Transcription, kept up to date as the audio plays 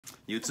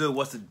YouTube,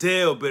 what's the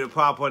deal? Bitter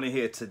Pop on in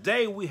here.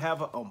 Today we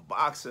have an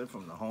unboxing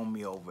from the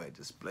homie over at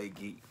Display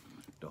Geek,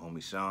 the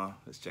homie Sean.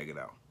 Let's check it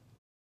out.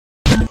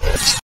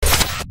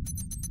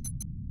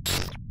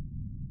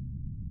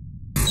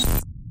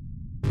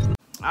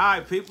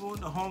 Alright people,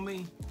 the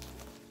homie,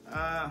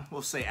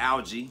 we'll say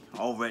Algie,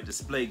 over at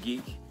Display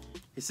Geek.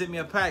 He sent me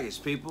a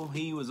package, people.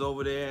 He was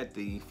over there at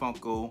the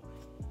Funko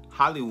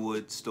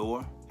Hollywood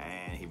store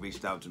and he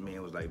reached out to me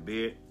and was like,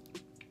 Beard,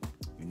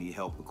 you need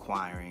help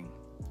acquiring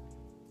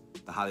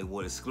the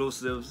Hollywood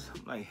exclusives.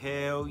 I'm like,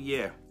 hell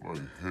yeah.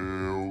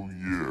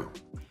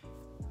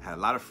 Had a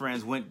lot of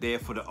friends went there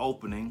for the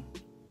opening.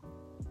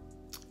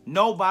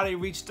 Nobody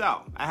reached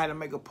out. I had to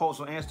make a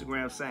post on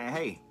Instagram saying,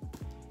 hey,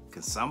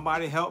 can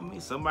somebody help me?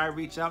 Somebody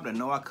reach out. They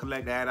know I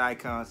collect ad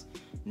icons.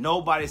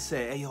 Nobody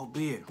said, hey, yo,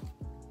 Beard,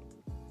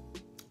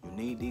 you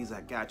need these? I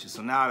got you.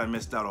 So now I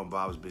missed out on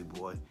Bob's Big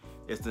Boy.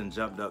 It's done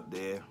jumped up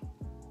there.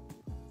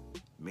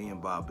 Me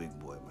and Bob Big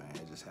Boy, man,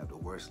 just have the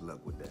worst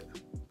luck with that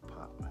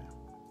pop, man.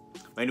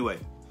 But anyway,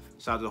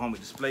 shout out to the homie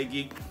Display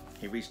Geek.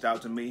 He reached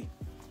out to me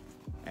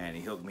and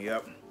he hooked me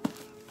up.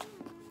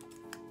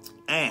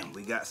 And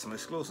we got some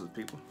exclusives,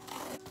 people.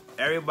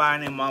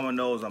 Everybody named Mama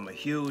knows I'm a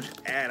huge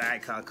ad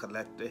icon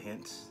collector,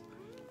 hence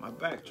my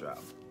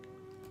backdrop.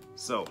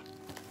 So,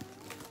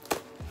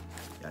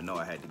 y'all know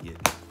I had to get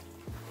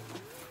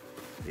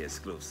the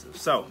exclusive.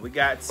 So, we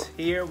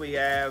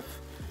have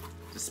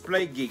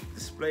Display Geek,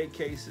 display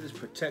cases,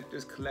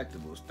 protectors,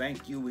 collectibles.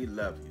 Thank you, we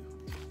love you.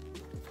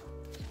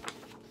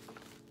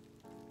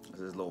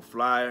 This little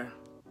flyer,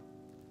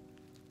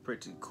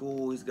 pretty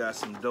cool. He's got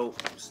some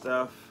dope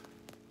stuff.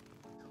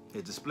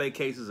 His display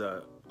cases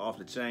are off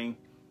the chain.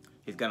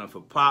 He's got them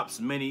for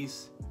Pops,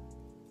 Minis,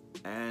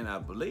 and I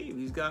believe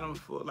he's got them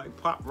for like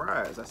Pop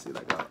Rides. I see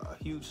like a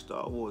huge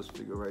Star Wars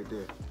figure right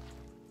there.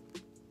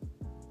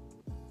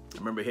 I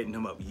remember hitting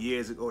him up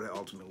years ago, that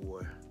Ultimate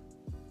Warrior.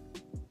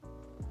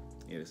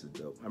 Yeah, this is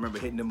dope. I remember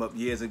hitting him up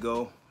years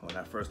ago when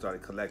I first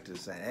started collecting,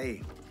 saying,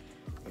 hey,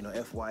 you know,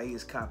 FYE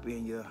is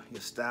copying your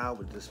style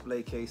with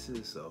display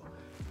cases, so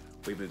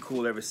we've been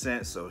cool ever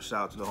since. So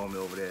shout out to the homie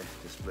over there,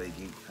 Display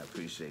Geek. I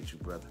appreciate you,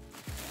 brother.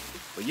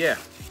 But yeah,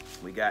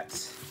 we got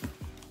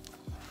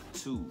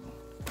two,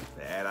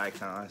 the ad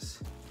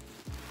icons.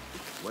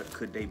 What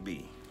could they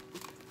be?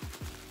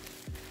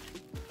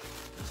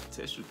 This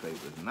tissue paper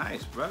is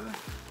nice, brother.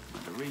 I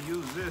can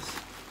reuse this.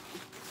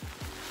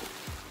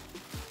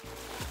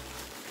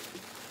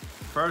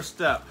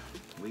 First up,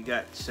 we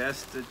got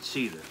Chester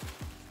Cheetah.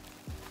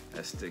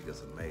 That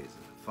sticker's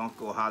amazing.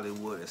 Funko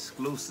Hollywood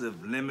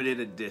exclusive limited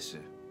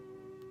edition.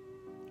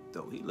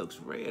 Though he looks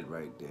red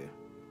right there.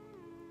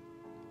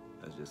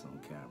 That's just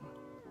on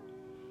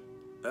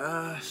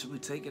camera. Should we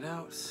take it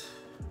out?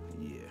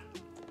 Yeah.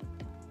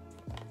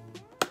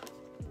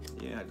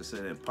 Yeah, I had to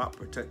say that pop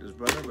protectors,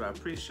 brother, but I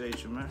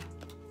appreciate you, man.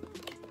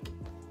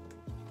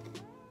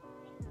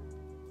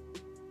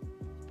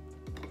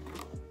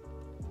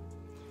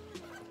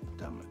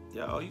 Damn it.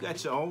 Yo, you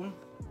got your own?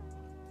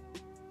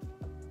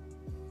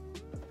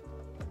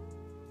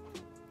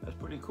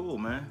 Pretty cool,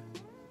 man.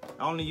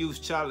 I only use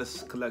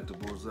childless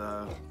collectibles,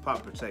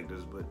 pop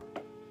protectors, but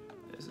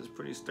this is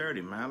pretty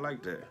sturdy, man. I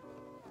like that.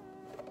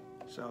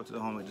 Shout out to the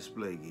homie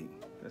Display Geek.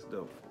 That's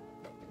dope.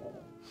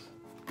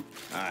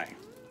 Alright,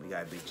 we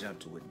gotta be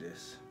gentle with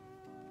this.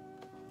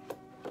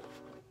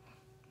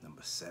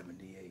 Number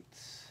 78.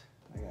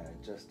 I gotta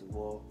adjust the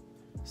wall.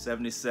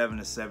 77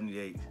 to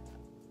 78.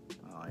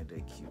 Oh, ain't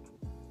they cute?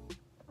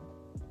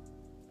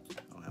 I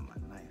don't have my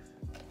knife.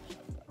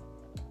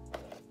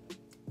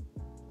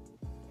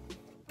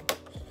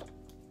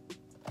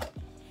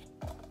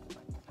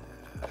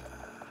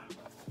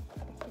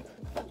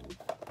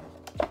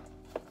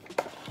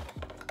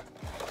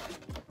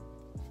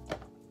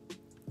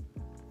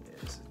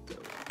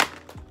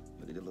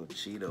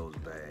 Cheetos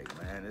bag,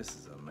 man. This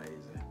is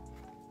amazing.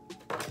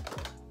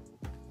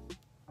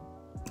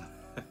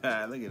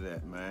 Look at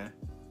that, man.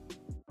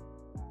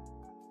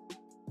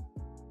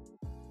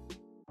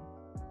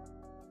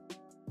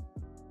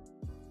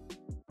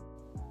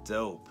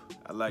 Dope.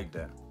 I like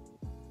that.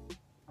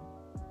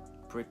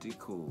 Pretty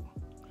cool.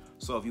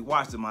 So if you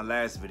watched my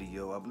last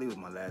video, I believe it was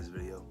my last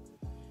video,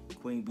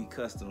 Queen Bee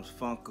Customs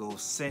Funko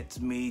sent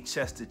me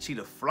Chester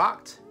Cheetah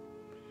flocked.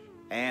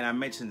 And I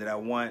mentioned that I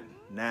want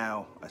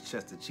now a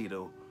Chester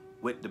Cheetah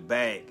with the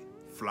bag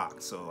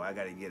flocked. So I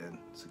gotta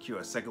secure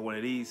a second one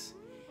of these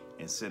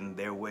and send them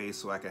their way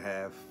so I can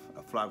have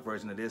a flocked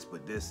version of this,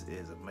 but this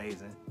is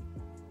amazing.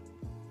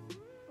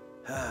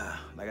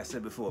 Like I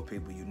said before,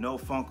 people, you know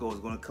Funko is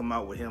gonna come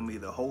out with him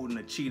either holding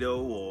a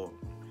Cheeto or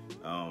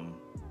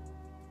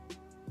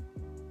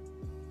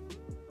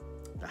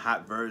the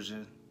hot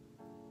version.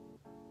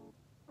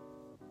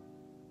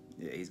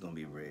 Yeah, he's gonna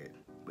be red.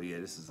 But yeah,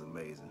 this is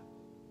amazing.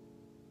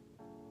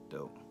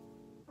 Dope.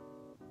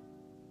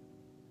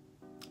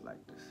 I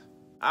like this.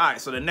 All right,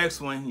 so the next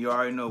one, you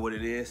already know what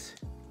it is.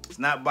 It's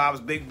not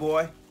Bob's Big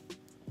Boy,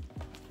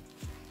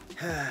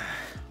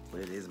 but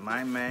it is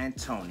my man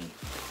Tony.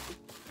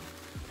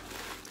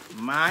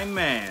 My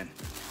man.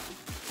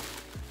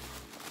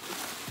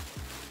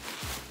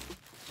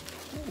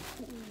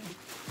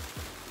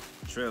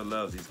 Trail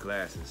loves these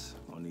glasses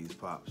on these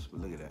pops,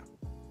 but look at that.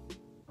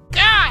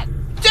 God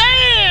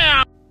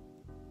damn!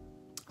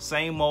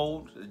 Same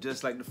mold,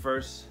 just like the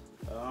first.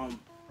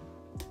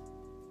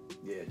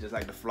 Yeah, just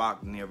like the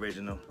flock in the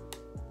original.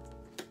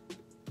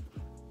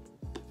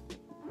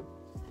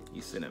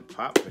 You sending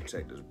pop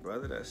protectors,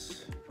 brother.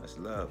 That's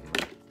love,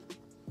 man.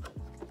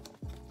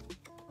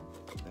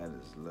 That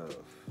is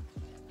love.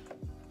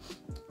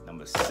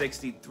 Number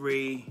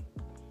 63,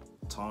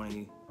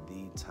 Tony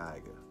the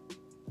Tiger.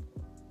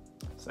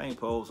 Same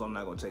pose, so I'm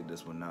not gonna take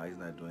this one now. He's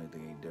not doing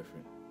anything any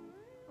different.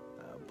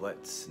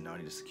 But now I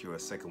need to secure a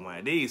second one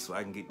of these so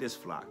I can get this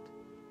flocked.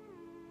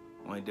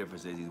 Only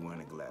difference is he's wearing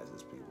the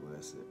glasses, people.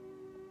 That's it.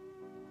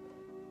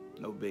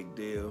 No big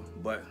deal,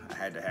 but I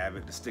had to have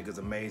it. The sticker's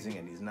amazing,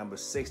 and he's number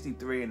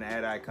 63 in the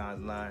Ad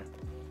Icons line.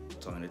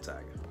 Tony the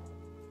Tiger.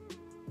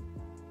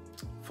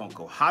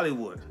 Funko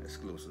Hollywood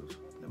exclusive,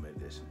 limited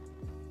edition.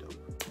 Dope.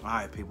 All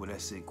right, people,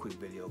 that's it. Quick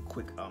video,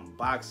 quick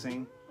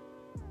unboxing.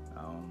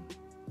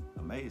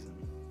 Amazing.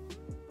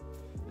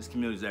 This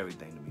community is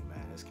everything to me,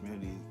 man. This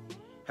community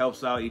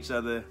helps out each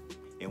other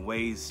in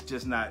ways,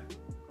 just not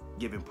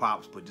giving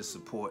pops, but just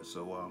support.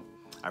 So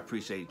I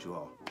appreciate you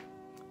all.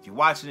 If you're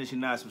watching this,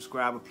 you're not a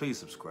subscriber, please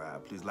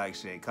subscribe. Please like,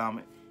 share, and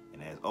comment.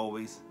 And as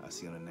always, I'll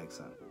see you on the next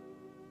time.